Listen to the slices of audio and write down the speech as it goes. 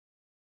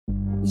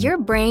Your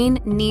brain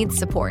needs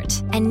support,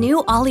 and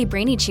new Ollie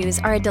Brainy Chews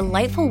are a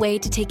delightful way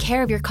to take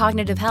care of your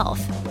cognitive health.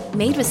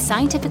 Made with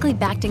scientifically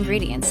backed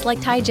ingredients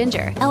like Thai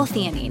ginger,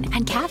 L-theanine,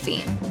 and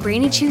caffeine,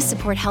 Brainy Chews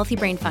support healthy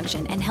brain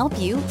function and help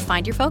you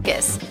find your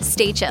focus,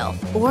 stay chill,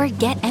 or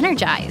get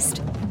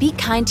energized. Be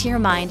kind to your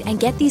mind and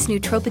get these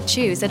nootropic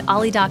chews at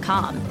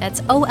ollie.com.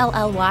 That's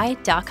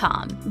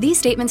OLLY.com. These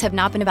statements have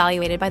not been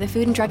evaluated by the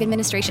Food and Drug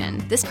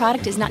Administration. This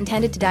product is not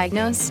intended to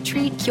diagnose,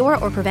 treat, cure,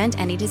 or prevent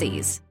any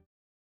disease.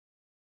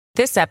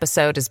 This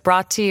episode is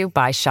brought to you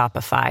by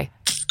Shopify.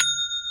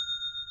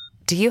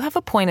 Do you have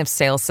a point of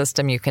sale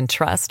system you can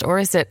trust, or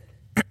is it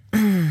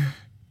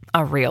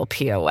a real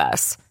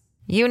POS?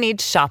 You need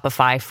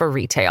Shopify for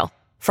retail.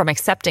 From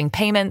accepting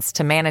payments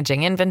to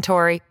managing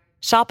inventory,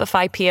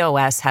 Shopify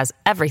POS has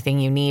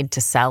everything you need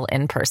to sell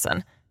in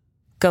person.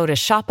 Go to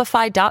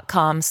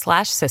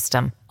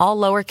shopify.com/system, all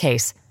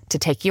lowercase, to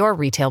take your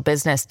retail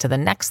business to the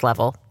next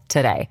level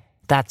today.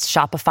 That's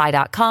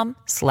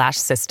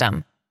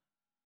shopify.com/system.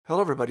 Hello,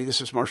 everybody.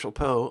 This is Marshall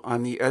Poe.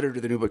 I'm the editor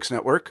of the New Books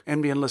Network.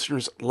 NBN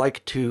listeners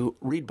like to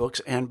read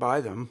books and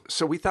buy them.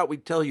 So we thought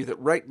we'd tell you that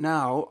right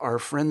now, our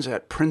friends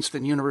at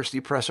Princeton University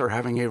Press are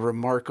having a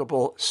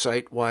remarkable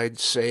site-wide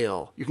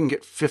sale. You can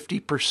get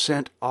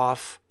 50%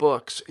 off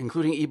books,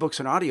 including ebooks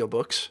and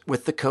audiobooks,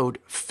 with the code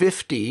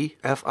 50,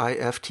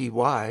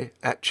 F-I-F-T-Y,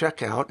 at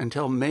checkout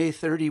until May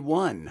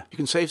 31. You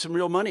can save some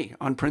real money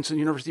on Princeton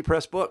University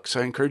Press books.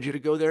 I encourage you to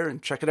go there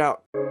and check it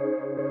out.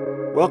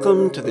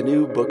 Welcome to the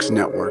New Books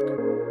Network.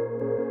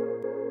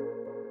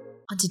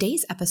 On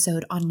today's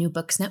episode on New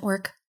Books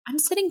Network, I'm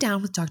sitting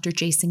down with Dr.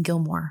 Jason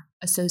Gilmore,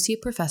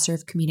 Associate Professor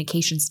of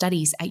Communication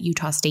Studies at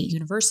Utah State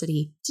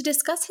University, to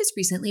discuss his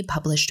recently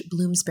published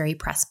Bloomsbury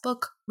Press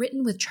book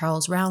written with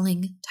Charles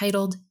Rowling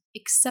titled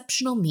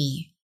Exceptional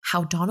Me: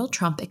 How Donald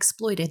Trump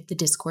Exploited the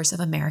Discourse of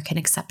American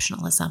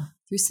Exceptionalism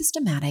Through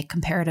Systematic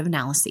Comparative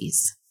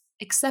Analyses.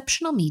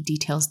 Exceptional Me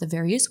details the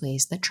various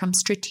ways that Trump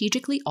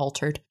strategically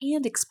altered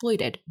and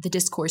exploited the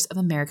discourse of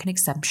American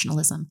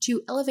exceptionalism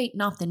to elevate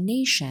not the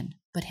nation,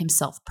 but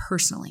himself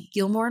personally.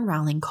 Gilmore and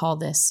Rowling call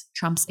this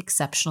Trump's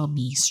Exceptional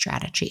Me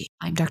strategy.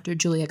 I'm Dr.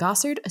 Julia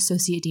Gossard,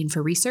 Associate Dean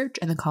for Research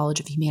in the College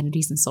of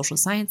Humanities and Social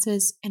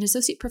Sciences and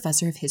Associate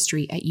Professor of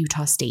History at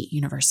Utah State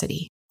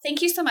University.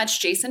 Thank you so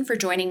much, Jason, for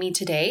joining me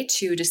today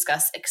to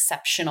discuss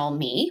Exceptional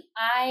Me.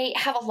 I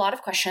have a lot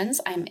of questions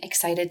I'm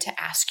excited to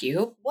ask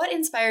you. What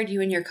inspired you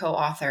and your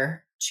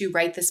co-author to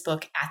write this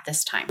book at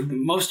this time?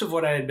 Most of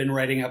what I had been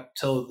writing up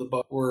till the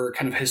book were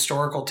kind of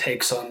historical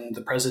takes on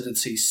the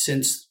presidency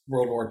since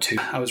World War II.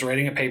 I was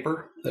writing a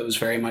paper that was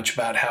very much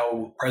about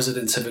how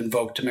presidents have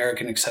invoked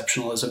American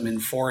exceptionalism in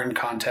foreign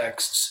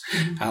contexts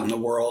out in the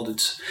world.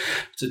 It's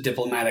a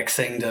diplomatic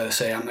thing to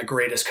say, I'm the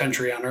greatest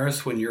country on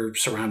earth when you're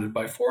surrounded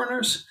by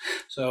foreigners.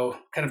 So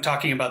kind of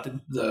talking about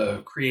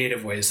the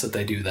creative ways that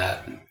they do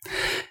that.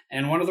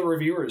 And one of the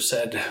reviewers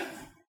said,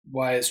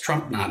 why is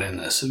Trump not in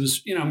this? It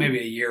was, maybe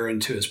a year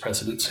into his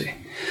presidency.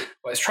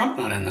 Why is Trump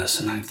not in this?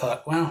 And I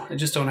thought, well, I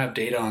just don't have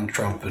data on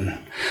Trump.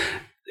 And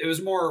it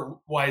was more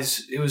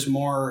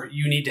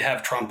you need to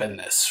have Trump in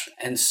this.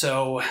 And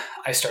so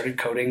I started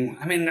coding.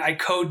 I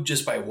code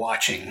just by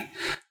watching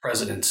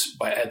presidents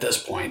at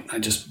this point. I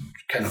just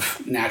kind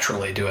of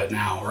naturally do it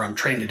now, or I'm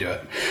trained to do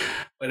it.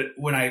 But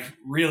when I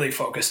really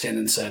focused in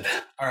and said,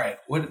 all right,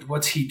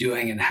 what's he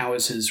doing and how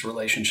is his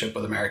relationship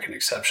with American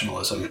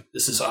exceptionalism?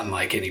 This is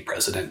unlike any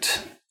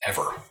president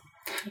ever.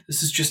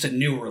 This is just a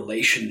new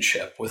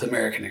relationship with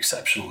American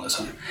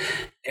exceptionalism.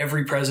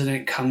 Every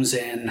president comes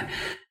in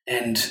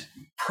and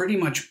pretty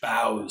much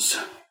bows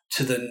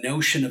to the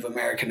notion of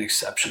American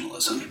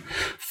exceptionalism,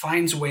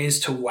 finds ways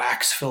to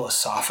wax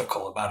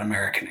philosophical about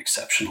American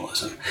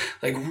exceptionalism,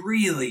 like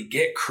really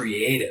get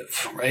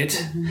creative, right?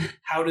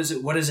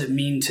 Mm-hmm. What does it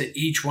mean to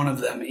each one of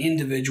them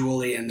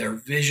individually and their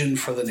vision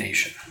for the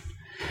nation?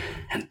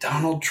 And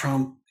Donald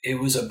Trump,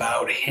 it was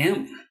about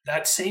him.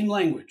 That same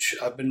language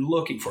I've been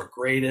looking for: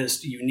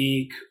 greatest,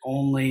 unique,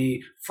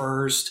 only,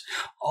 first,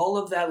 all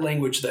of that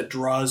language that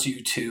draws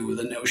you to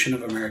the notion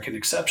of American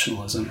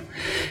exceptionalism.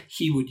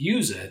 He would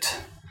use it,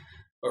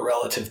 but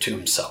relative to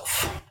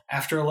himself.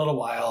 After a little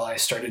while, I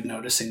started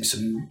noticing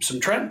some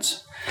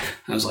trends.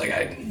 I was like,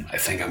 I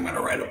think I'm going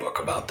to write a book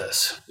about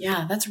this.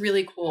 Yeah, that's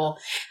really cool.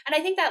 And I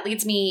think that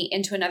leads me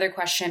into another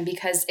question,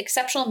 because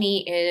Exceptional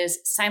Me is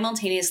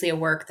simultaneously a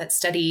work that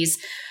studies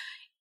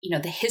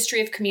the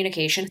history of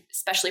communication,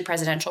 especially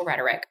presidential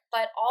rhetoric,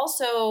 but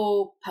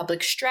also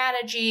public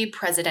strategy,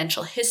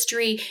 presidential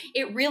history.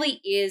 It really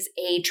is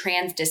a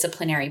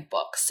transdisciplinary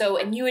book. So,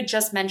 and you had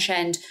just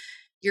mentioned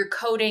you're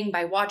coding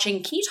by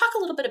watching. Can you talk a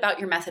little bit about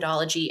your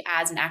methodology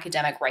as an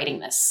academic writing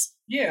this?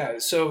 Yeah,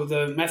 so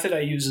the method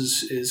I use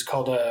is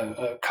called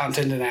a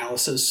content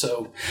analysis.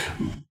 So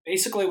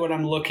Basically, what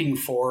I'm looking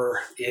for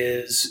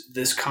is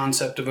this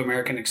concept of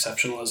American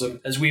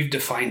exceptionalism as we've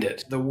defined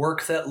it, the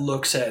work that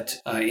looks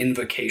at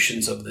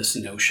invocations of this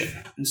notion.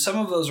 And some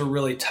of those are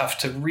really tough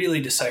to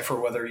really decipher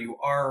whether you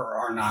are or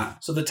are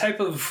not. So the type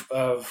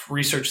of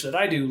research that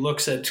I do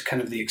looks at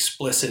kind of the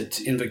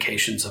explicit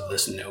invocations of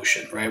this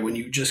notion, right? When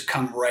you just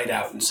come right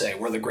out and say,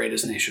 we're the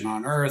greatest nation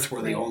on earth,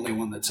 we're the only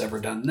one that's ever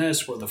done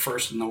this, we're the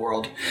first in the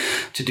world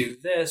to do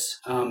this.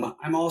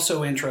 I'm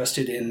also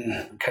interested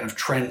in kind of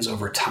trends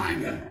over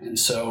time. And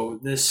so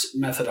this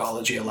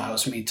methodology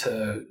allows me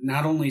to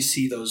not only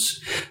see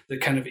the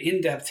kind of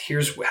in-depth,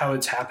 here's how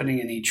it's happening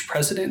in each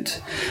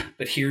president,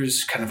 but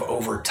here's kind of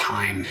over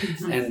time.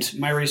 Mm-hmm. And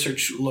my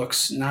research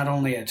looks not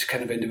only at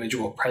kind of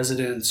individual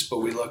presidents, but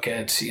we look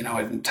at,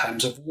 in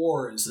times of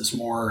war, is this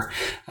more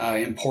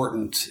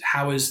important?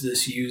 How is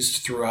this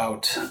used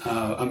throughout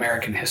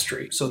American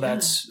history? So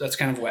that's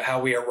kind of how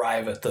we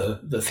arrive at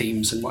the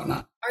themes and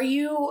whatnot. Are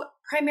you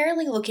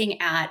primarily looking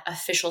at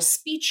official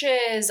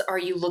speeches? Are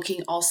you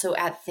looking also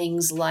at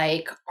things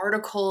like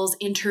articles,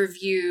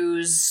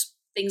 interviews,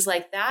 things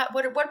like that?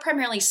 What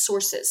primarily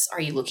sources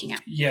are you looking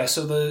at? Yeah,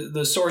 so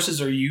the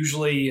sources are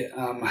usually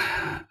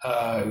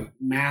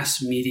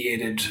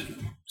mass-mediated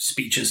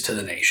speeches to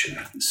the nation.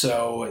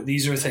 So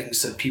these are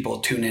things that people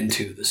tune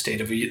into, the State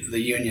of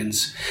the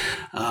Unions,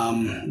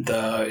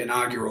 the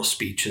inaugural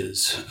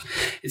speeches.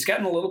 It's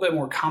gotten a little bit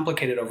more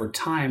complicated over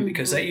time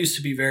because that used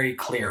to be very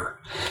clear.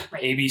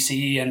 Right.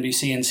 ABC,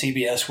 NBC, and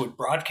CBS would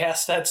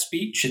broadcast that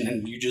speech, and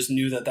then you just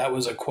knew that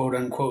was a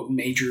quote-unquote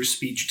major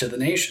speech to the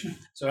nation.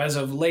 So as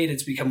of late,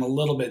 it's become a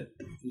little bit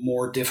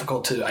more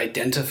difficult to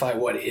identify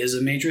what is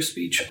a major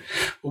speech.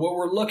 But what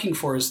we're looking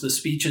for is the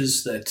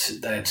speeches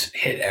that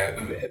hit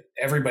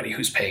everybody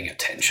who's paying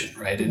attention,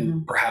 right?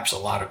 And perhaps a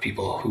lot of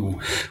people who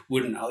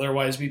wouldn't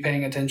otherwise be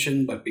paying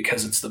attention, but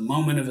because it's the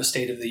moment of a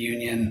State of the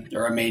Union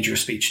or a major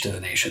speech to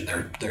the nation,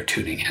 they're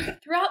tuning in.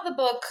 Throughout the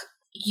book,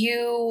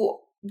 you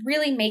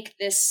really make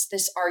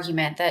this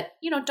argument that,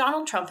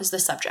 Donald Trump is the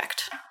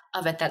subject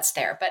of it that's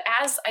there. But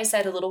as I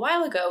said a little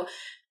while ago,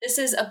 this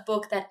is a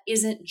book that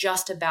isn't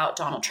just about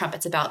Donald Trump.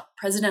 It's about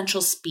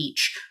presidential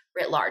speech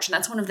writ large. And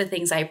that's one of the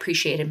things I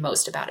appreciated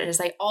most about it, is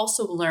I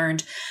also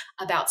learned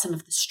about some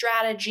of the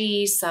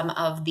strategies, some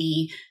of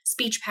the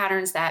speech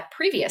patterns that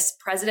previous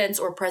presidents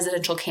or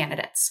presidential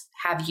candidates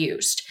have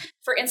used.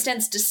 For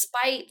instance,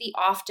 despite the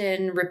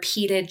often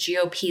repeated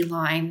GOP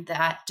line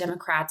that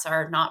Democrats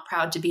are not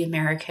proud to be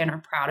American or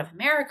proud of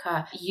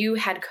America, you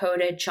had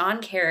quoted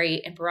John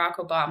Kerry and Barack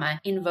Obama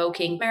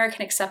invoking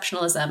American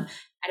exceptionalism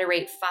at a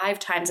rate 5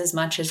 times as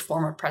much as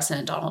former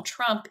President Donald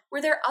Trump.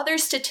 Were there other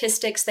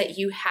statistics that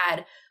you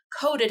had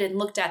coded and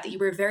looked at that you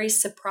were very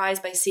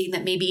surprised by seeing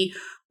that maybe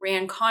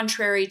ran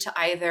contrary to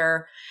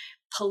either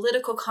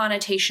political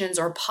connotations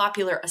or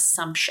popular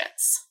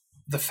assumptions?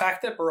 The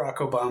fact that Barack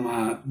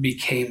Obama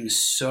became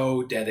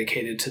so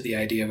dedicated to the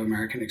idea of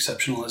American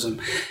exceptionalism,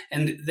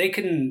 and they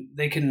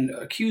can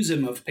accuse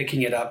him of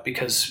picking it up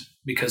because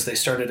they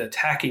started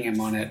attacking him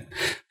on it.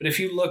 But if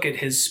you look at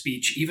his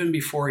speech, even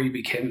before he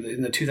became,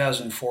 in the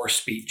 2004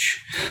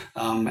 speech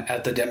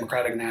at the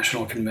Democratic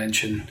National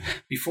Convention,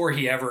 before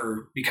he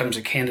ever becomes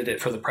a candidate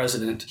for the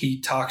president,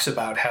 he talks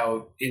about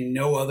how in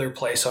no other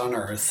place on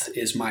earth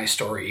is my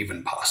story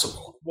even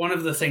possible. One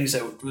of the things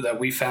that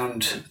we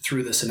found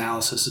through this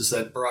analysis is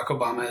that Barack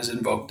Obama has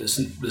invoked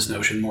this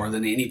notion more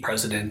than any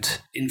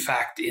president, in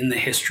fact, in the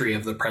history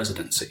of the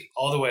presidency.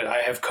 All the way,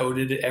 I have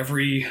coded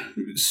every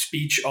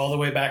speech all the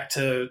way back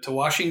to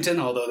Washington,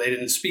 although they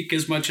didn't speak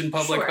as much in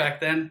public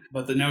back then.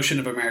 But the notion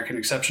of American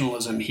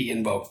exceptionalism, he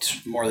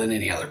invoked more than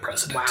any other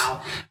president.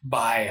 Wow.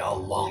 By a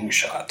long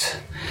shot.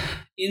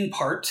 In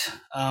part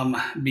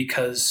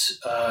because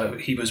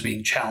he was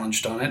being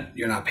challenged on it.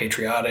 You're not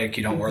patriotic,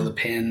 you don't wear the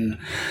pin.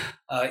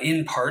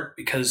 In part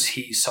because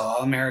he saw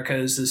America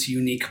as this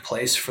unique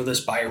place for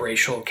this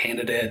biracial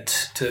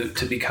candidate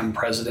to become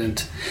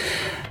president.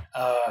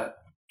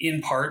 In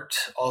part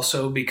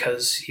also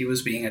because he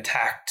was being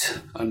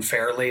attacked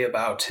unfairly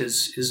about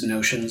his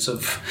notions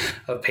of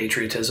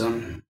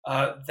patriotism.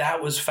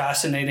 That was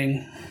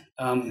fascinating.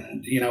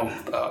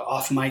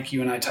 Off mic,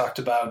 you and I talked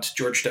about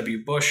George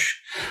W. Bush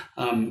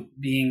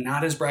being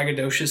not as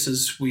braggadocious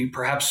as we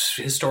perhaps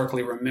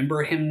historically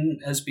remember him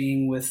as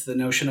being with the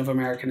notion of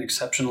American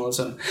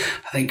exceptionalism.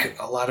 I think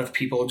a lot of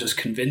people just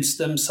convinced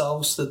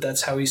themselves that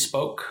that's how he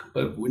spoke.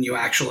 But when you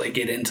actually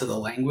get into the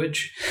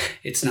language,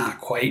 it's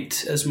not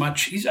quite as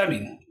much.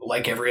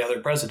 Like every other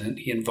president,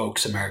 he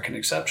invokes American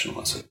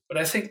exceptionalism. But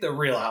I think the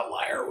real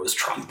outlier was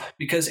Trump,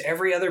 because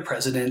every other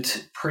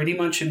president pretty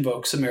much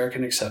invokes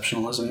American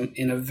exceptionalism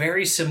in a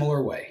very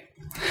similar way.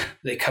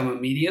 They come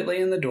immediately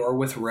in the door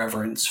with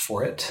reverence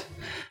for it,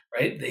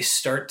 right? They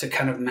start to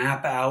kind of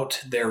map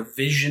out their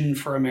vision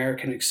for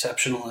American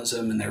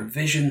exceptionalism and their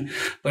vision,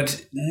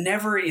 but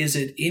never is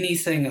it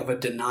anything of a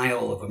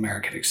denial of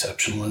American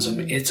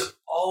exceptionalism. It's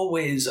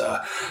always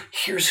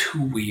here's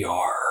who we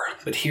are.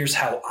 but here's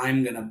how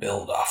I'm going to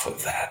build off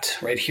of that,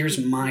 right? Here's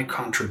my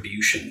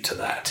contribution to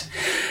that.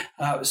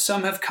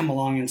 Some have come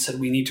along and said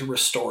we need to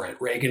restore it.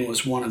 Reagan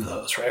was one of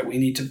those, right? We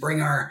need to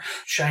bring our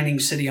shining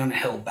city on a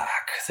hill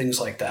back, things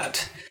like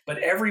that. But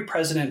every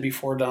president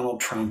before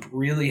Donald Trump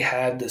really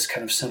had this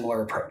kind of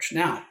similar approach.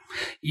 Now,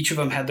 each of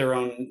them had their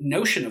own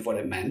notion of what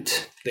it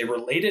meant. They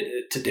related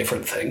it to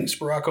different things.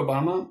 Barack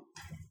Obama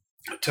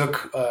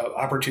took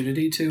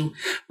opportunity to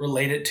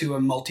relate it to a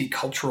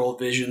multicultural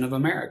vision of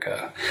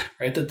America,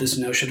 right? That this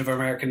notion of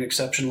American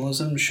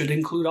exceptionalism should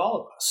include all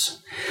of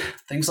us,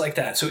 things like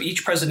that. So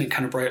each president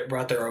kind of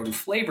brought their own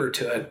flavor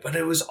to it, but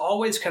it was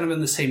always kind of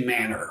in the same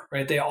manner,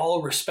 right? They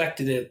all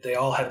respected it. They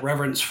all had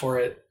reverence for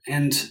it.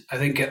 And I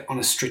think on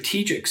a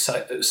strategic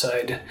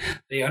side,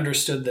 they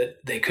understood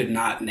that they could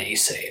not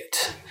naysay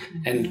it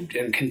and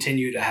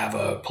continue to have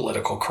a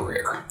political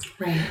career.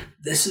 Right.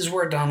 This is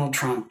where Donald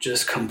Trump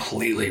just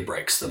completely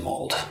breaks the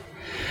mold.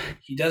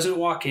 He doesn't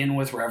walk in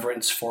with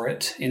reverence for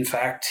it. In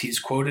fact, he's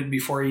quoted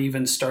before he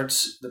even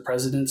starts the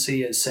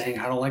presidency as saying,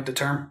 I don't like the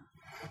term.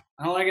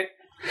 I don't like it.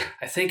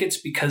 I think it's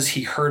because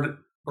he heard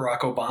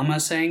Barack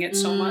Obama saying it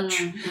so much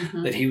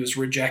that he was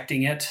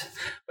rejecting it.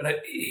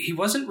 But he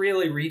wasn't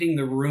really reading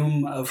the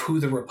room of who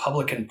the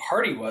Republican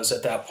Party was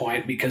at that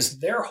point, because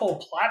their whole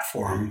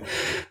platform,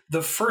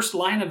 the first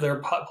line of their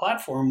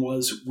platform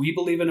was, we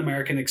believe in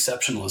American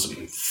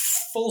exceptionalism.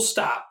 Full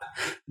stop.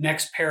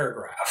 Next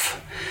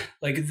paragraph.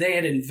 Like they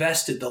had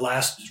invested the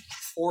last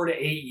 4 to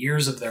 8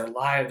 years of their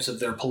lives,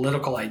 of their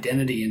political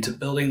identity, into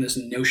building this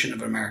notion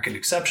of American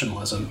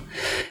exceptionalism.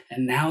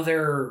 And now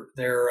their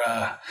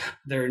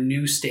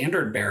new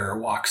standard bearer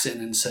walks in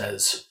and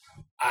says,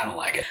 I don't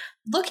like it.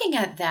 Looking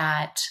at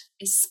that,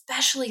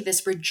 especially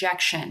this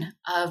rejection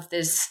of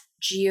this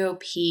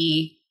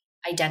GOP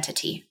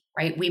identity,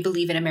 right? We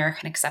believe in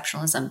American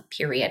exceptionalism,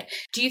 period.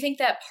 Do you think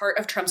that part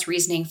of Trump's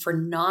reasoning for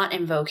not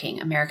invoking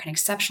American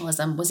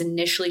exceptionalism was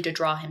initially to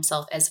draw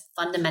himself as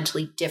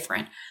fundamentally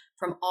different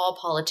from all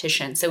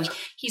politicians? So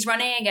he's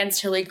running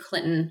against Hillary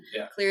Clinton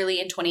clearly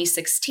in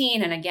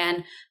 2016 and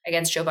again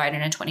against Joe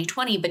Biden in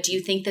 2020. But do you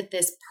think that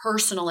this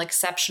personal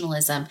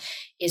exceptionalism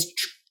is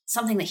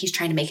something that he's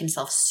trying to make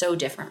himself so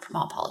different from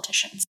all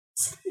politicians?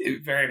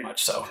 Very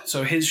much so.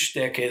 So his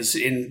shtick is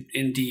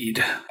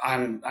indeed,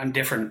 I'm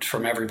different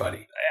from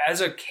everybody. As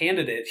a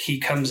candidate, he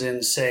comes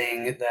in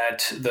saying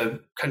that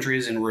the country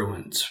is in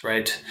ruins,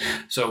 right?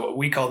 So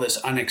we call this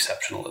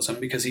unexceptionalism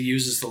because he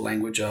uses the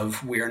language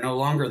of, we are no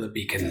longer the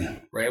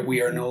beacon, right?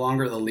 We are no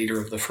longer the leader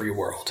of the free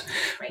world.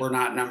 Right. We're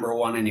not number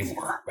one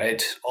anymore,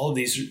 right? All of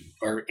these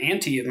are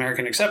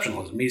anti-American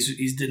exceptionalism.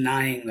 He's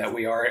denying that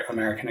we are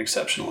American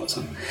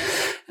exceptionalism.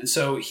 And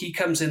so he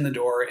comes in the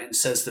door and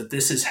says that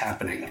this is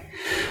happening.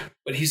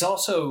 But he's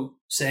also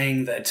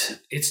saying that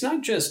it's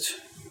not just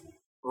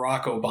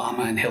Barack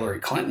Obama and Hillary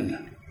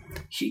Clinton.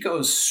 He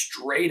goes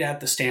straight at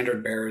the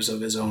standard bearers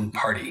of his own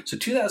party. So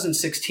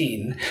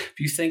 2016, if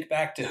you think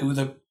back to who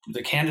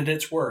the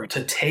candidates were,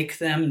 to take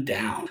them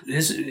down,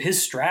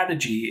 his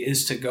strategy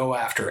is to go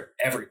after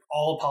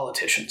all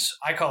politicians.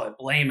 I call it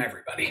blame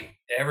everybody.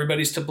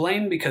 Everybody's to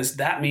blame because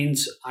that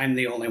means I'm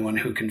the only one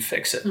who can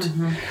fix it.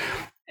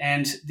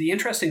 And the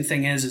interesting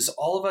thing is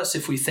all of us,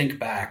 if we think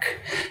back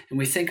and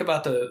we think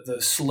about the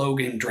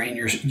slogan, drain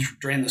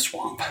the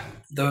swamp,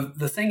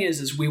 the thing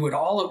is we would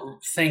all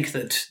think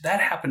that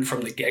happened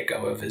from the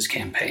get-go of his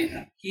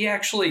campaign. He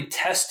actually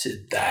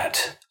tested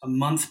that a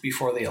month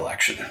before the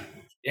election.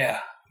 Yeah.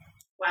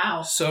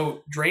 Wow.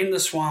 So Drain the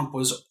Swamp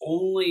was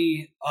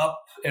only up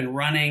and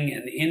running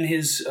and in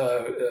his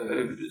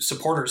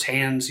supporters'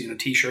 hands,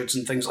 T-shirts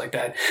and things like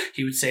that.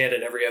 He would say it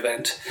at every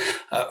event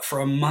for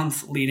a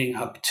month leading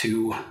up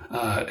to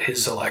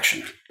his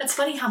election. That's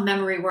funny how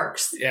memory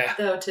works. Yeah.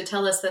 Though, to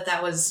tell us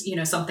that was,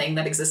 something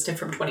that existed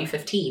from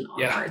 2015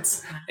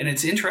 onwards. Yeah. And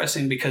it's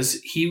interesting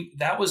because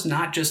that was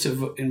not just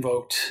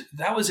invoked,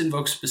 that was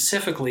invoked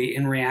specifically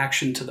in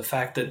reaction to the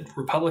fact that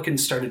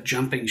Republicans started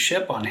jumping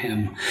ship on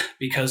him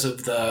because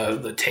of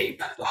the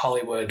tape, the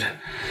Hollywood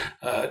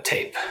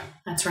tape.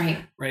 That's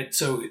right. Right.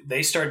 So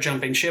they start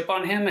jumping ship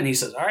on him and he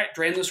says, all right,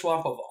 drain the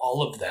swamp of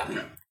all of them.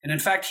 And in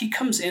fact, he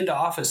comes into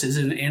office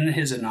in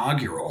his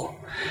inaugural,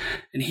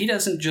 and he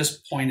doesn't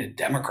just point at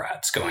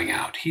Democrats going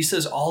out. He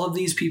says, all of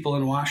these people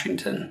in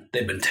Washington,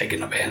 they've been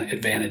taking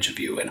advantage of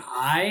you, and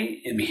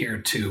I am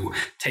here to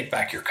take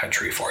back your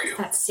country for you.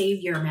 That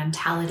savior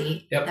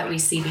mentality that we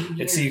see being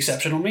used. It's the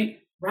exceptional me.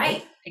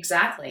 Right,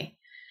 exactly.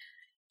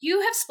 You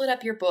have split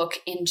up your book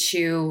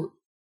into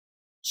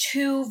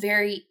two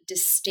very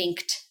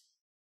distinct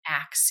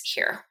acts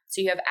here.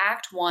 So you have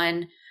Act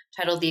 1,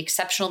 titled The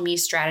Exceptional Me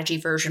Strategy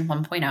version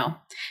 1.0.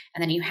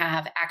 And then you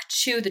have Act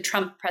 2, The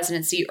Trump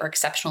Presidency or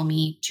Exceptional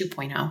Me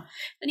 2.0.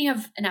 Then you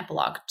have an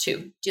epilogue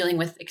 2, dealing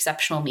with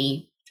Exceptional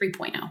Me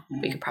 3.0,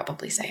 we could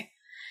probably say.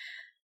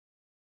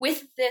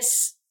 With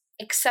this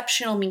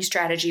Exceptional Me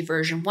Strategy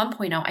version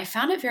 1.0, I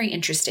found it very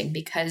interesting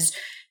because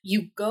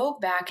you go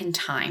back in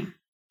time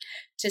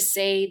to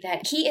say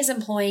that he is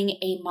employing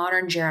a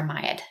modern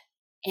Jeremiad.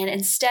 And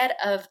instead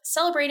of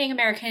celebrating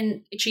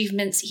American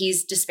achievements,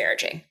 he's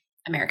disparaging.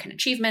 American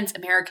achievements,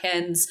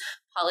 Americans,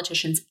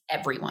 politicians,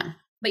 everyone.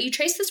 But you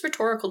trace this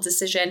rhetorical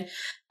decision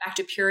back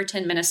to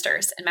Puritan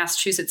ministers in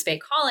Massachusetts Bay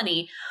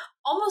Colony,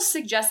 almost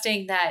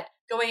suggesting that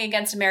going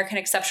against American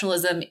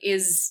exceptionalism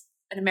is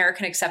an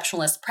American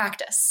exceptionalist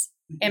practice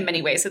in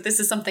many ways. So this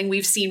is something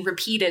we've seen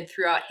repeated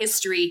throughout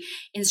history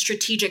in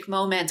strategic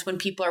moments when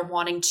people are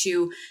wanting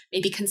to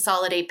maybe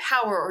consolidate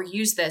power or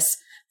use this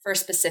for a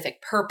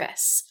specific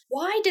purpose.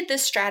 Why did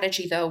this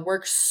strategy, though,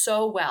 work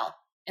so well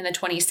in the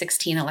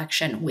 2016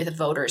 election with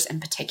voters in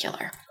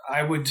particular?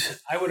 I would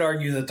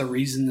argue that the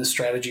reason this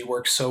strategy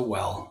works so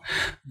well,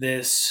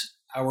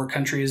 our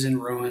country is in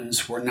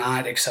ruins. We're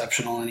not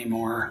exceptional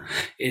anymore.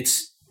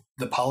 It's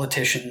the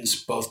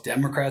politicians, both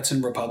Democrats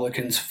and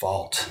Republicans'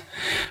 fault,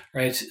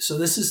 right? So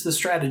this is the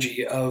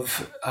strategy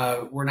of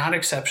we're not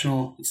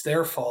exceptional. It's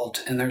their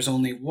fault, and there's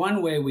only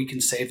one way we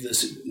can save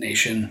this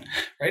nation,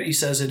 right? He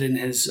says it in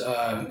his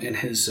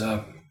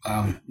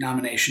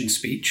nomination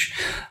speech.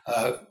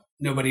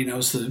 Nobody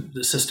knows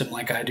the system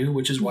like I do,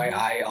 which is why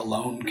I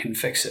alone can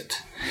fix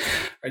it.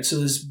 Right? So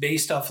this is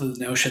based off of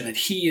the notion that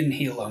he and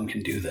he alone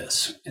can do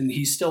this. And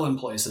he still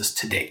employs this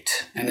to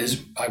date.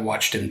 And I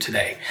watched him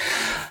today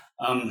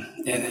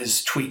in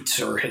his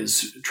tweets or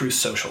his Truth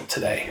Social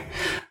today.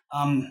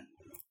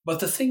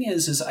 But the thing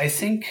is I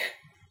think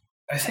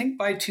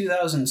by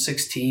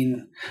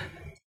 2016,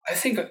 I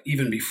think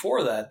even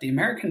before that, the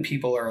American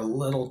people are a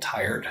little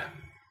tired.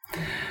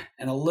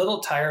 And a little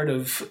tired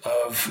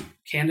of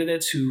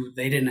candidates who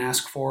they didn't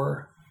ask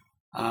for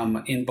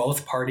in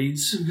both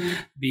parties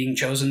being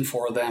chosen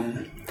for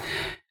them.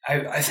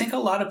 I think a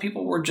lot of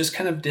people were just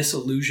kind of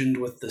disillusioned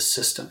with the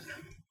system.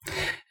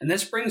 And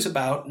this brings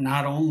about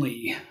not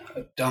only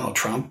Donald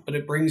Trump, but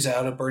it brings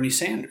out a Bernie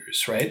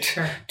Sanders, right?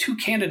 Sure. Two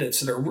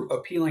candidates that are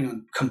appealing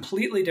on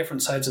completely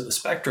different sides of the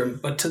spectrum,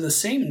 but to the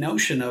same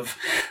notion of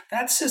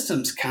that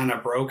system's kind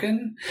of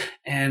broken.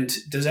 And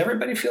does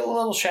everybody feel a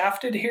little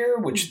shafted here?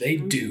 Which they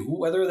do,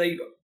 whether they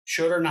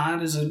should or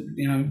not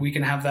we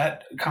can have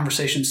that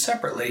conversation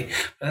separately.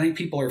 But I think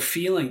people are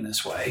feeling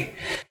this way.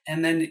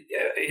 And then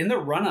in the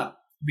run-up,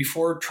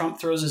 before Trump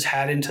throws his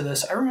hat into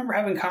this, I remember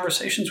having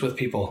conversations with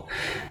people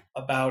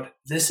about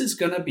this is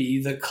going to be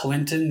the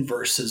Clinton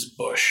versus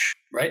Bush,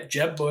 right?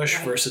 Jeb Bush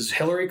versus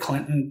Hillary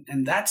Clinton.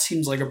 And that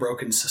seems like a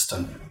broken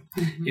system.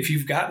 If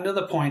you've gotten to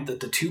the point that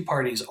the two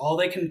parties, all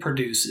they can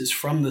produce is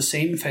from the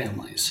same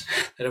families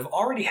that have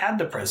already had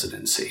the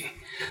presidency,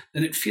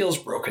 then it feels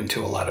broken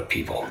to a lot of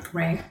people.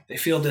 Right. They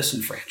feel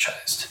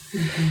disenfranchised.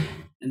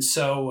 And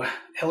so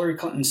Hillary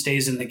Clinton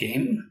stays in the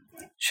game.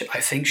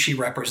 I think she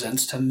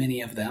represents to many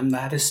of them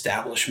that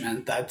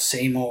establishment, that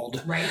same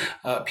old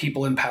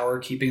people in power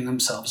keeping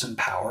themselves in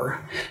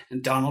power.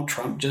 And Donald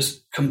Trump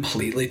just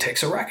completely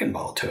takes a wrecking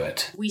ball to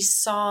it. We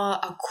saw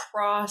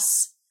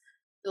across,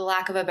 the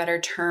lack of a better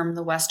term,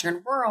 the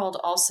Western world,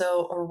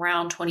 also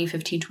around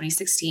 2015,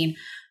 2016,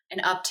 an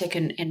uptick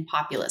in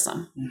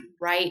populism,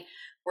 right?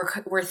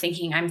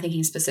 I'm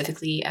thinking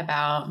specifically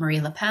about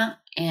Marine Le Pen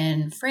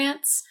in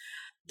France,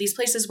 these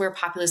places where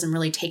populism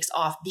really takes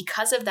off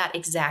because of that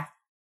exact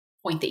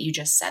point that you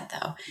just said,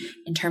 though,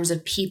 in terms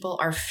of people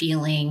are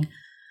feeling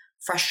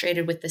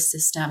frustrated with the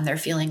system. They're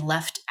feeling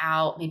left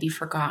out, maybe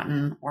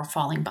forgotten or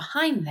falling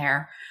behind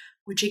there,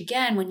 which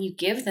again, when you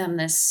give them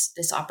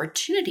this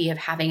opportunity of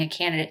having a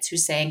candidate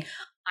who's saying,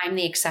 I'm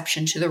the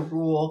exception to the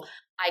rule,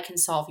 I can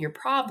solve your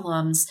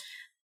problems,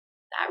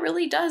 that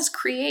really does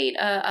create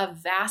a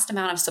vast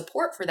amount of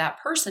support for that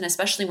person,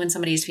 especially when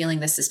somebody is feeling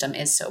the system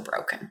is so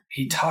broken.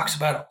 He talks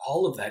about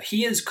all of that.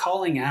 He is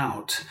calling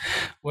out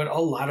what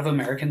a lot of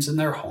Americans in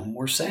their home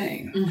were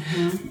saying.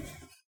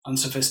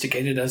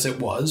 Unsophisticated as it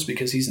was,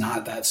 because he's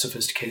not that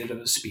sophisticated of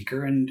a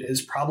speaker, and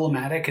as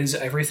problematic as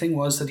everything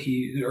was that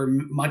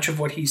much of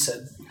what he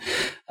said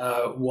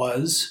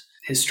was,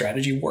 his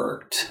strategy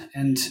worked.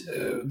 And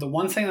the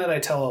one thing that I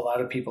tell a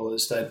lot of people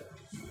is that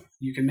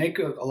you can make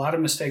a lot of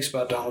mistakes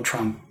about Donald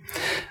Trump,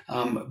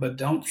 but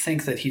don't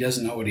think that he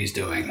doesn't know what he's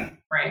doing.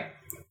 Right.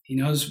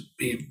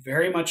 He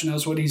very much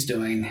knows what he's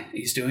doing.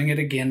 He's doing it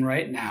again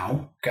right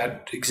now.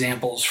 Got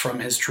examples from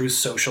his Truth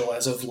Social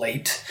as of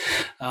late.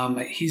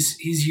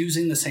 He's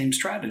using the same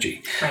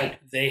strategy. Right.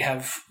 They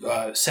have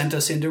sent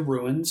us into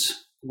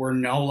ruins. We're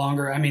no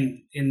longer,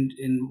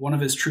 in one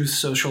of his Truth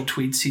Social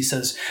tweets, he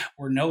says,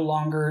 we're no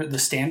longer the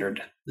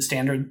standard. The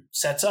standard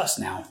sets us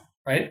now.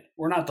 Right?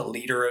 We're not the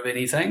leader of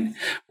anything.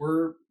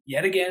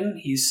 Yet again,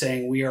 he's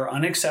saying we are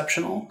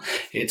unexceptional.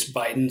 It's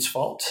Biden's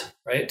fault,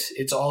 right?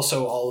 It's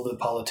also all of the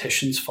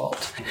politicians'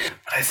 fault.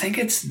 But I think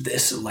it's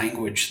this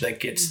language that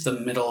gets the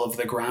middle of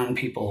the ground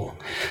people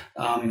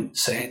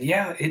saying,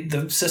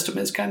 the system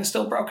is kind of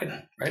still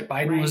broken, right?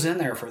 Biden was in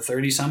there for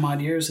 30 some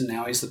odd years and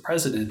now he's the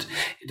president.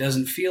 It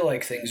doesn't feel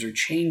like things are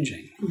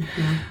changing.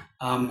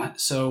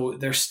 So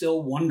they're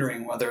still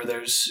wondering whether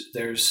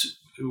there's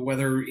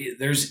whether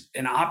there's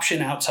an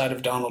option outside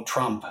of Donald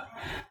Trump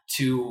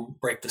to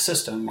break the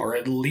system, or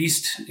at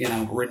least,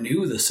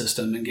 renew the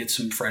system and get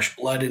some fresh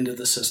blood into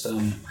the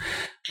system.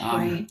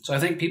 Right. So I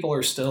think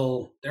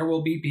there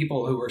will be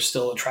people who are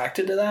still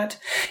attracted to that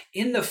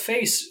in the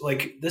face.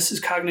 Like, this is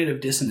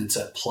cognitive dissonance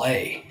at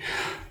play.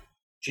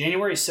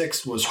 January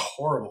 6th was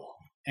horrible,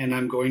 and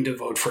I'm going to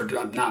vote for,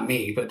 not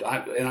me, but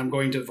I'm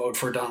going to vote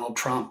for Donald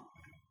Trump.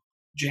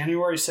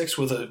 January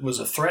 6th was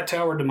a threat to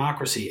our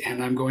democracy,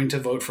 and I'm going to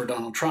vote for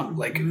Donald Trump.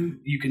 Like,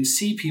 you can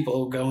see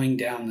people going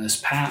down this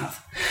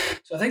path.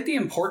 So I think the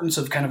importance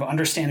of kind of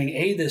understanding,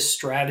 this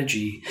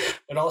strategy,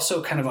 but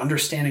also kind of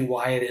understanding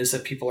why it is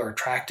that people are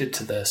attracted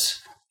to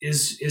this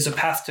is a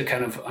path to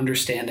kind of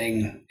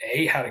understanding,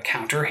 how to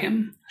counter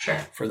him. Sure.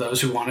 For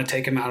those who want to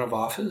take him out of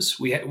office.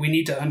 We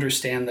need to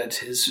understand that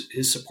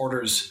his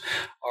supporters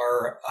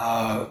are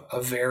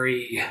a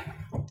very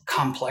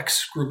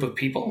complex group of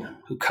people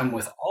who come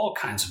with all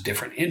kinds of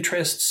different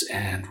interests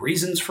and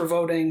reasons for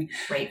voting.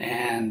 Right.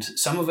 And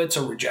some of it's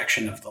a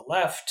rejection of the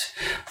left,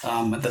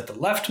 that the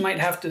left might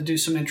have to do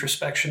some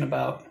introspection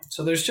about.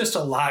 So there's just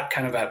a lot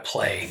kind of at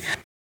play.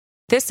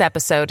 This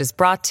episode is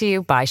brought to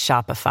you by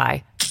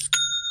Shopify.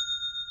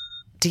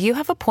 Do you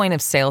have a point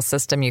of sale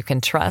system you can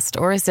trust,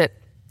 or is it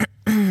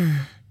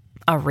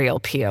a real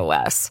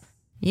POS?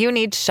 You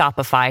need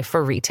Shopify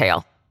for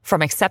retail.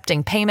 From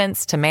accepting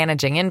payments to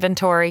managing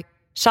inventory,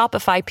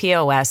 Shopify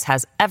POS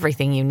has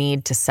everything you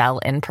need to sell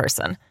in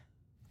person.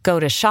 Go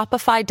to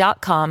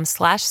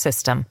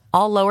shopify.com/system,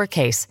 all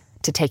lowercase,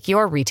 to take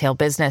your retail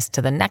business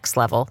to the next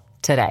level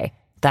today.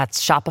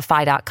 That's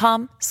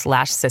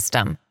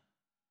shopify.com/system.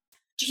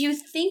 Do you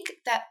think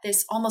that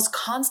this almost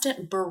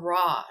constant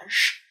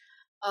barrage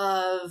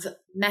of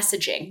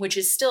messaging, which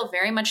is still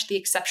very much the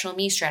exceptional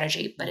me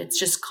strategy, but it's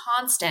just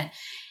constant,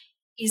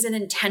 is an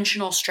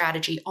intentional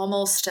strategy,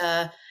 almost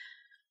a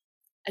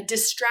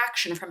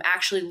distraction from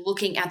actually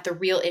looking at the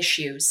real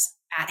issues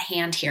at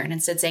hand here, and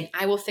instead saying,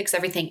 I will fix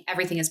everything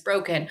is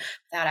broken,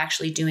 without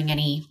actually doing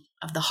any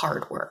of the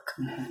hard work?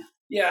 Mm-hmm.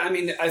 Yeah, I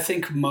mean, I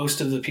think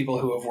most of the people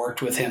who have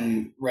worked with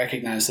him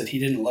recognize that he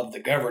didn't love the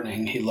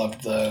governing. He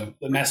loved the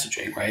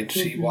messaging, right?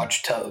 Mm-hmm. He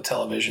watched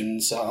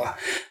television, saw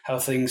how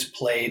things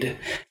played.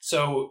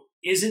 So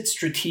is it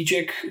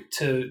strategic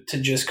to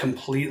just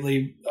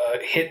completely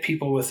hit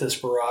people with this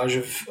barrage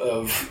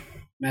of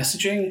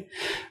messaging?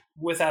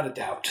 Without a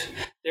doubt.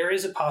 There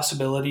is a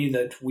possibility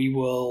that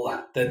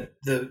that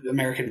the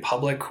American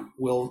public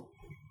will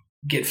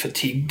get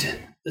fatigued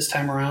this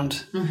time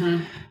around.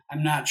 Mm-hmm.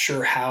 I'm not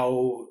sure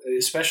how,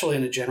 especially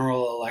in a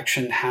general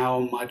election,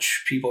 how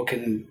much people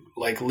can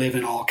live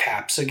in all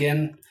caps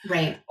again,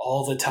 right,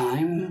 all the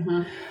time.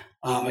 Mm-hmm.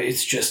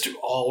 It's just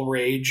all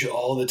rage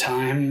all the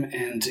time,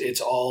 and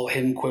it's all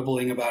him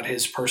quibbling about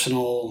his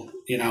personal,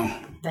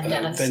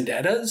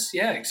 vendettas.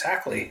 Yeah,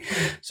 exactly.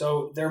 Mm-hmm.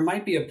 So there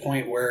might be a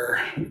point where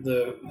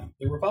the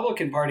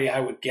Republican Party, I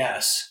would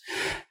guess,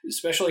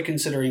 especially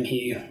considering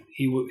he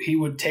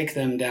would take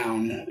them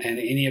down and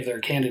any of their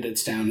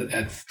candidates down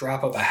at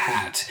drop of a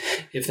hat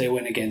if they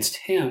went against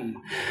him.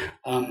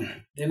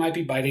 They might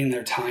be biding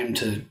their time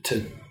to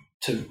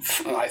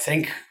I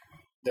think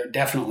they're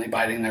definitely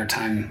biding their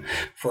time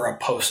for a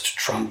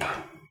post-Trump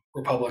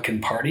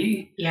Republican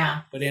Party.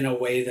 Yeah. But in a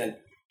way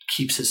that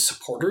keeps his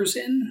supporters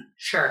in.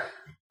 Sure.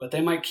 But they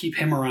might keep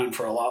him around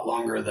for a lot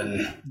longer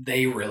than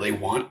they really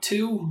want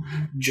to,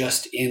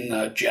 just in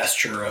the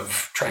gesture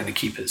of trying to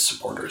keep his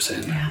supporters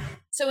in. Yeah.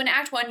 So in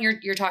Act 1,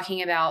 you're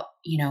talking about,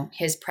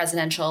 his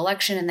presidential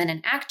election. And then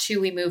in Act 2,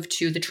 we move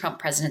to the Trump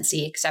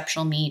presidency,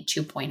 Exceptional Me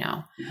 2.0.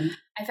 Mm-hmm.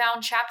 I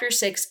found Chapter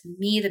 6,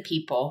 Me the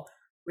People,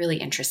 really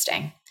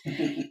interesting.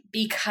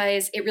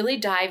 Because it really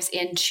dives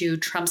into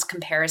Trump's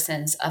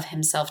comparisons of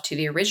himself to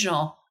the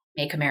original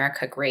Make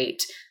America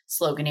Great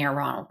sloganeer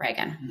Ronald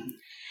Reagan. Mm-hmm.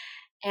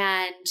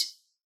 And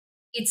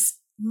it's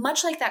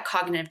much like that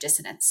cognitive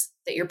dissonance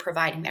that you're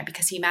providing there,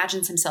 because he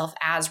imagines himself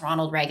as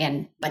Ronald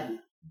Reagan,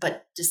 but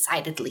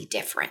decidedly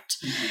different.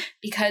 Mm-hmm.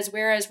 Because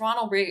whereas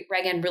Ronald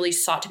Reagan really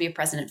sought to be a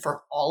president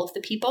for all of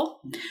the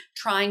people, mm-hmm.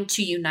 trying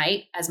to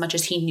unite as much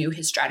as he knew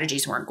his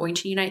strategies weren't going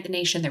to unite the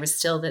nation, there was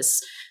still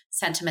this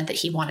sentiment that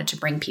he wanted to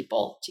bring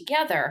people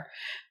together.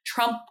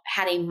 Trump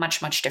had a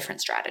much, much different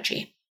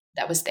strategy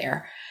that was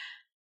there.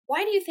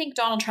 Why do you think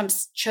Donald Trump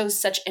chose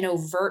such an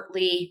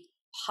overtly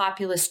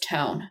populist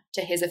tone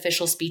to his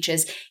official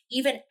speeches,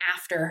 even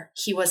after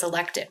he was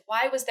elected?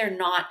 Why was there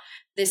not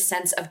this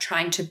sense of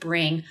trying to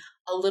bring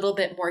a little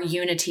bit more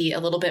unity, a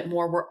little bit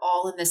more, we're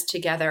all in this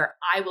together,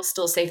 I will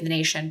still save the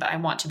nation, but I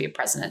want to be a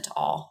president to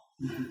all?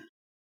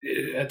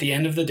 Mm-hmm. At the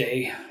end of the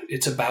day,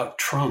 it's about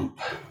Trump.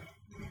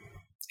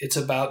 It's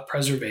about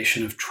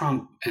preservation of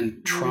Trump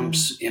and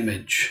Trump's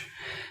image.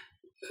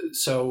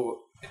 So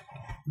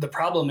the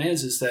problem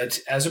is that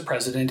as a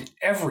president,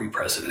 every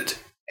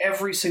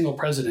single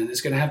president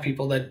is going to have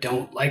people that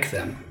don't like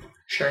them.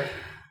 Sure.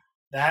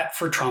 That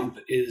for Trump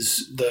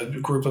is the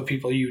group of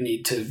people you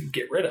need to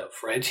get rid of,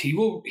 right? He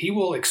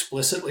will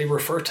explicitly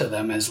refer to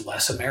them as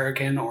less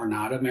American or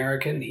not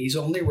American. He's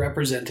only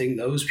representing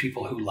those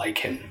people who like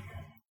him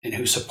and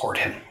who support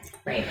him.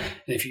 Right.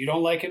 And if you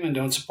don't like him and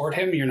don't support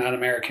him, you're not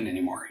American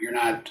anymore. You're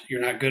not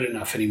good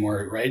enough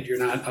anymore, right? You're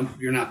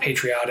not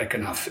patriotic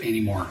enough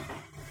anymore.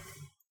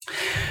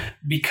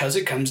 Because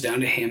it comes down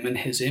to him and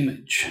his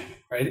image,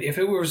 right? If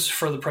it was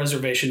for the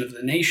preservation of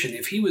the nation,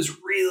 if he was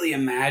really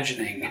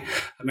imagining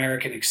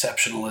American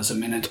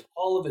exceptionalism in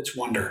all of its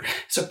wonder,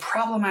 it's a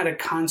problematic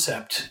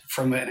concept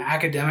from an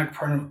academic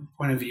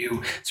point of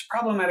view. It's a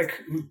problematic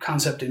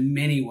concept in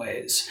many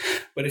ways.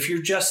 But if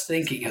you're just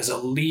thinking as a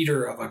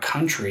leader of a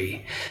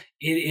country,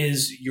 it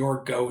is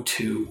your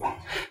go-to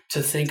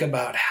to think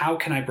about how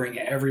can I bring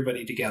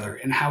everybody together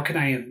and how can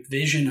I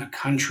envision a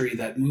country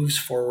that moves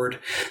forward,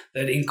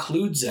 that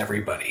includes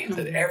everybody,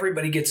 that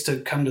everybody gets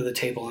to come to the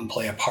table and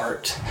play a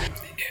part.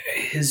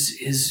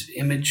 His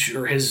image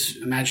or his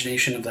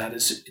imagination of that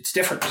it's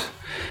different,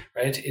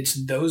 right?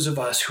 It's those of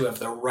us who have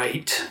the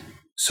right,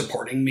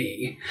 supporting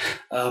me,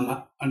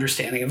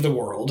 understanding of the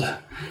world,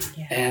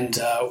 and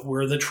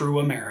we're the true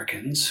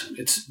Americans.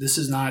 This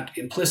is not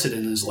implicit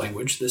in his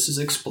language. This is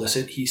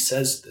explicit. He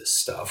says this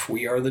stuff.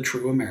 We are the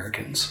true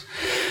Americans.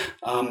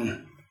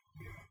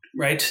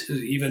 Right?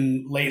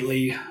 Even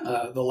lately,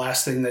 the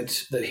last thing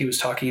that he was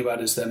talking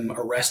about is them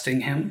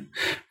arresting him,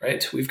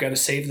 right? We've got to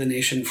save the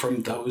nation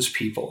from those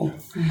people.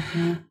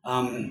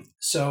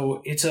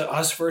 So it's a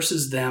us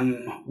versus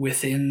them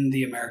within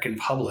the American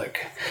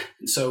public.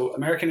 And so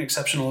American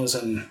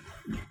exceptionalism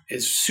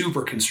is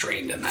super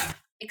constrained in that.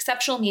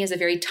 Exceptional Me is a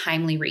very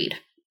timely read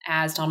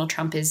as Donald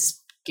Trump is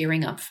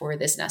gearing up for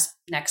this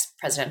next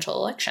presidential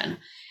election.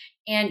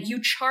 And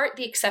you chart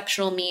the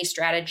Exceptional Me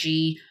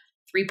strategy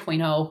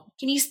 3.0.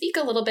 Can you speak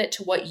a little bit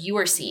to what you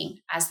are seeing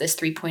as this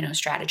 3.0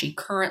 strategy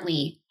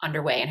currently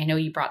underway? And I know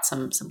you brought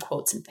some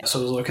quotes and things. So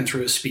I was looking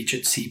through his speech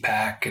at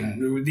CPAC,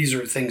 and these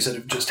are things that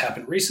have just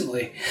happened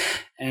recently,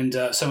 and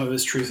some of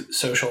his Truth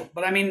Social.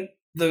 But I mean,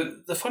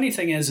 the funny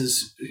thing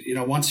is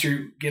once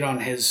you get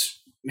on his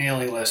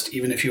mailing list,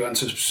 even if you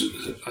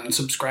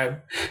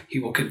unsubscribe,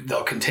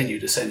 they'll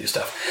continue to send you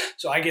stuff.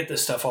 So I get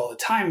this stuff all the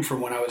time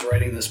from when I was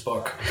writing this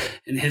book,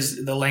 and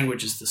the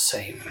language is the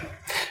same,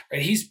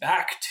 right? He's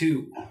back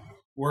to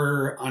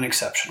we're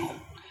unexceptional,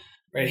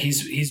 right?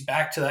 He's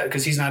back to that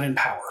because he's not in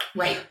power,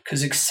 right?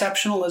 Because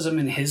exceptionalism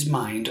in his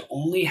mind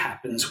only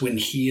happens when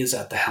he is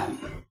at the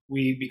helm.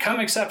 We become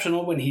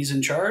exceptional when he's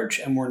in charge,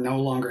 and we're no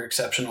longer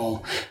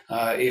exceptional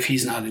if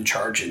he's not in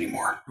charge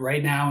anymore.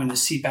 Right now in the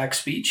CPAC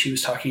speech, he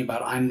was talking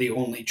about, I'm the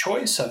only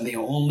choice. I'm the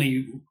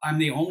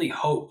only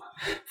hope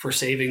for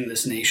saving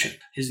this nation.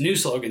 His new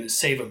slogan is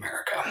Save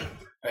America.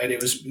 Right?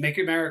 It was Make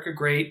America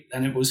Great,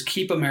 and it was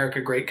Keep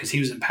America Great because he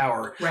was in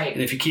power. Right.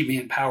 And if you keep me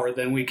in power,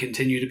 then we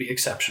continue to be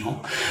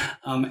exceptional.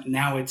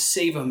 Now it's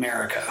Save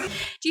America.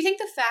 Do you think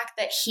the fact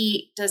that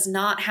he does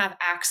not have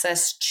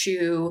access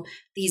to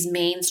these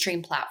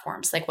mainstream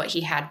platforms like what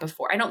he had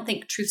before? I don't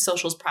think Truth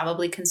Social is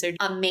probably considered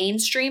a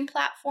mainstream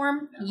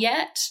platform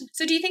yet.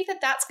 So do you think that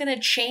that's going to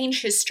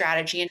change his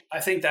strategy? I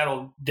think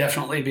that'll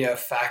definitely be a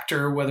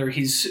factor, whether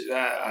he's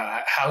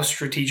how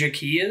strategic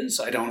he is.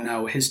 I don't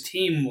know. His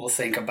team will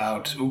think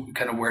about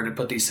kind of where to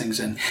put these things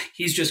in.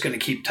 He's just going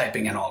to keep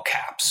typing in all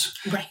caps,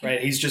 right?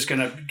 He's just going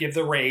to give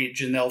the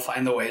rage, and they'll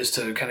find the ways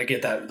to kind of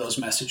get those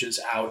messages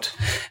out.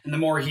 And the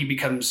more he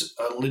becomes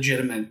a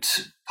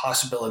legitimate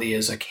possibility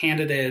as a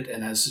candidate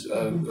and as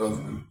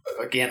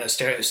again a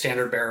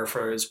standard bearer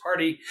for his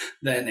party,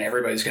 then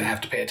everybody's going to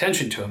have to pay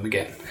attention to him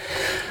again.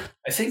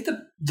 I think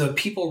the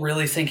people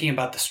really thinking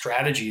about the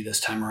strategy this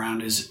time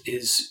around is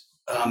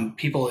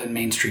people in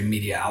mainstream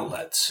media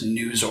outlets,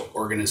 news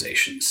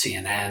organizations,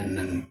 CNN,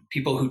 and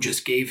people who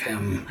just gave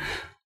him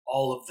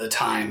all of the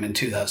time in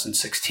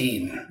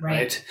 2016,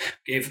 right?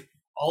 Gave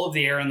all of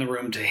the air in the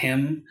room to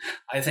him.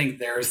 I think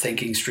they're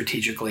thinking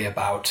strategically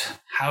about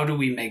how do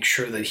we make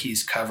sure that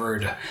he's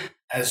covered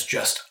as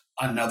just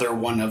another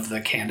one of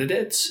the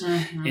candidates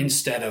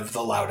instead of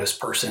the loudest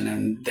person,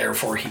 and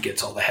therefore he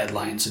gets all the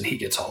headlines and he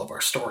gets all of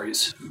our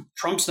stories.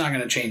 Trump's not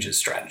going to change his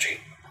strategy.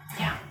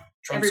 Yeah.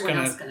 Trump's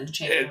Everyone else is going to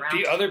change around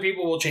him. Other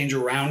people will change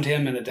around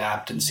him and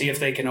adapt and see if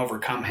they can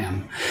overcome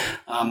him.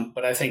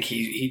 But I think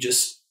he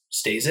just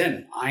stays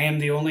in. I am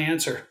the only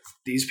answer.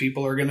 These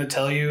people are going to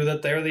tell you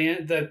that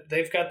that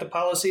they've got the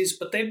policies,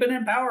 but they've been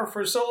in power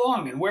for so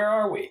long. And where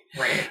are we?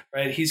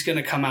 Right. He's going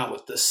to come out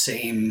with the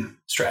same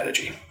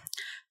strategy.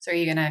 So are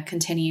you going to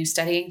continue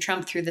studying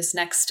Trump through this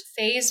next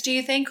phase, do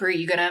you think? Or are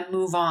you going to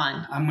move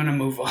on? I'm going to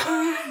move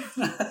on.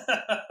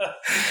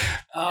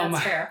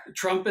 That's fair.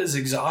 Trump is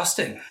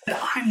exhausting.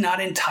 I'm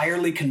not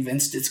entirely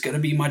convinced it's going to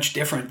be much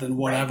different than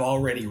what I've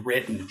already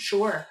written.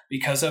 Sure.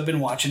 Because I've been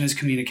watching his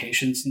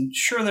communications, and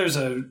sure, there's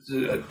a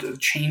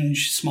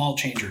small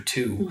change or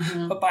two.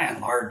 But by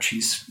and large,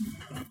 he's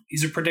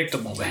a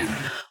predictable man.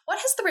 What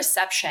has the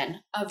reception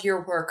of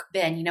your work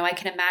been? I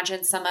can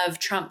imagine some of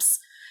Trump's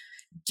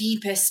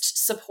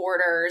deepest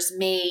supporters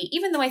may,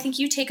 even though I think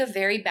you take a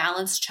very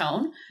balanced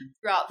tone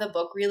throughout the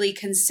book, really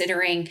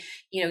considering,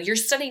 you're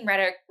studying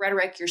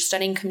rhetoric, you're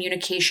studying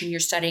communication,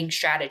 you're studying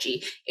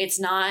strategy. It's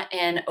not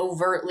an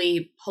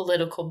overtly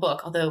political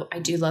book, although I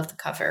do love the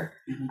cover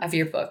of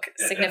your book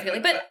significantly.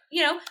 But,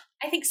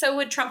 I think so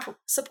would Trump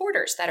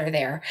supporters that are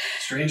there.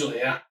 Strangely,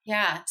 yeah.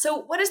 Yeah.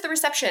 So what has the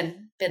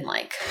reception been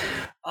like?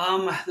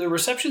 The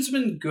reception's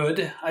been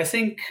good. I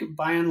think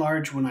by and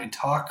large, when I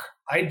talk,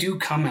 I do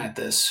come at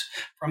this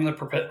from the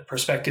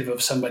perspective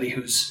of somebody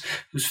who's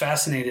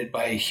fascinated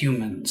by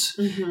humans,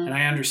 and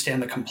I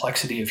understand the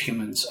complexity of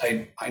humans.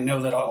 I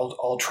know that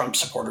all Trump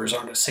supporters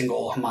aren't a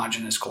single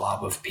homogenous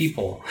glob of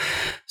people.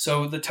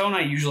 So the tone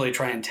I usually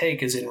try and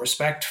take is in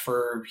respect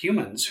for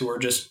humans who are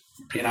just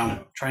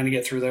trying to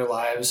get through their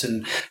lives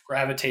and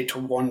gravitate to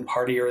one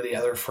party or the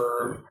other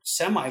for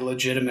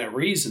semi-legitimate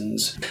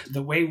reasons.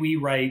 The way we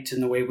write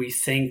and the way we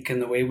think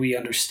and the way we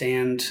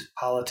understand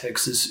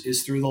politics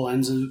is through the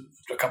lens of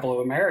a couple of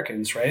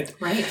Americans, right?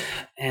 Right.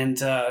 And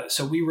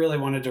so we really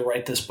wanted to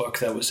write this book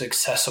that was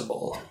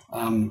accessible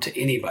to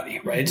anybody,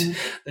 right?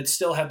 That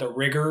still had the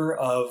rigor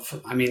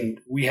of,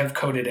 we have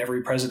coded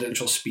every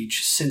presidential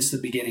speech since the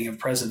beginning of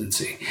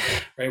presidency,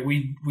 right?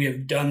 We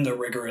have done the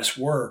rigorous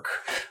work,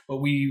 but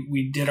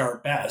we did our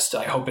best.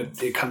 I hope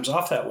it comes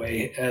off that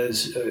way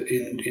as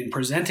in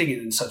presenting it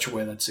in such a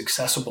way that's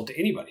accessible to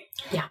anybody.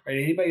 Yeah. Right?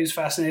 Anybody who's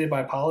fascinated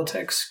by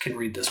politics can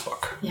read this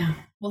book. Yeah.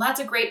 Well,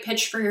 that's a great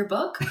pitch for your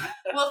book.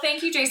 Well,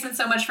 thank you, Jason,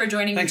 so much for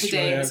joining Thanks, me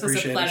today. Julia, This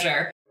was a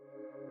pleasure.